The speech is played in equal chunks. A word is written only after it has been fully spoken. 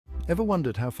Ever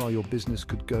wondered how far your business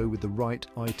could go with the right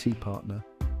IT partner?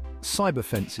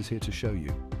 CYBERFENSE is here to show you.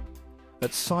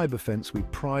 At CYBERFENSE, we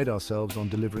pride ourselves on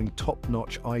delivering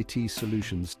top-notch IT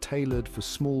solutions tailored for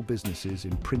small businesses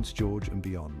in Prince George and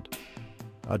beyond.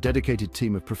 Our dedicated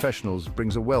team of professionals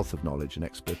brings a wealth of knowledge and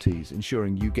expertise,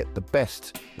 ensuring you get the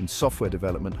best in software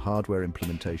development, hardware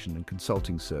implementation, and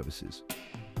consulting services.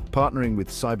 Partnering with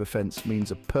CYBERFENSE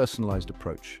means a personalized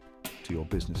approach to your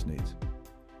business needs.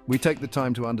 We take the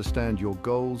time to understand your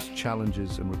goals,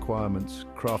 challenges, and requirements,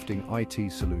 crafting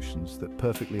IT solutions that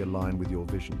perfectly align with your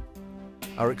vision.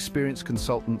 Our experienced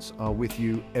consultants are with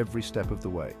you every step of the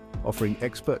way, offering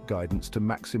expert guidance to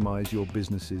maximize your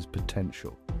business's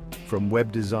potential. From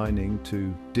web designing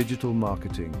to digital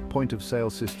marketing,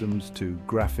 point-of-sale systems to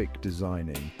graphic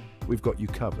designing, we've got you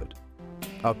covered.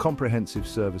 Our comprehensive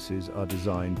services are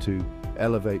designed to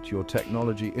elevate your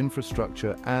technology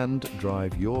infrastructure and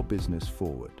drive your business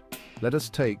forward. Let us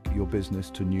take your business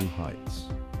to new heights.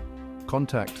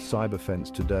 Contact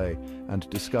CYBERFENSE today and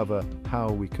discover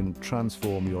how we can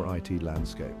transform your IT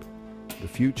landscape. The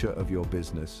future of your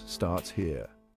business starts here.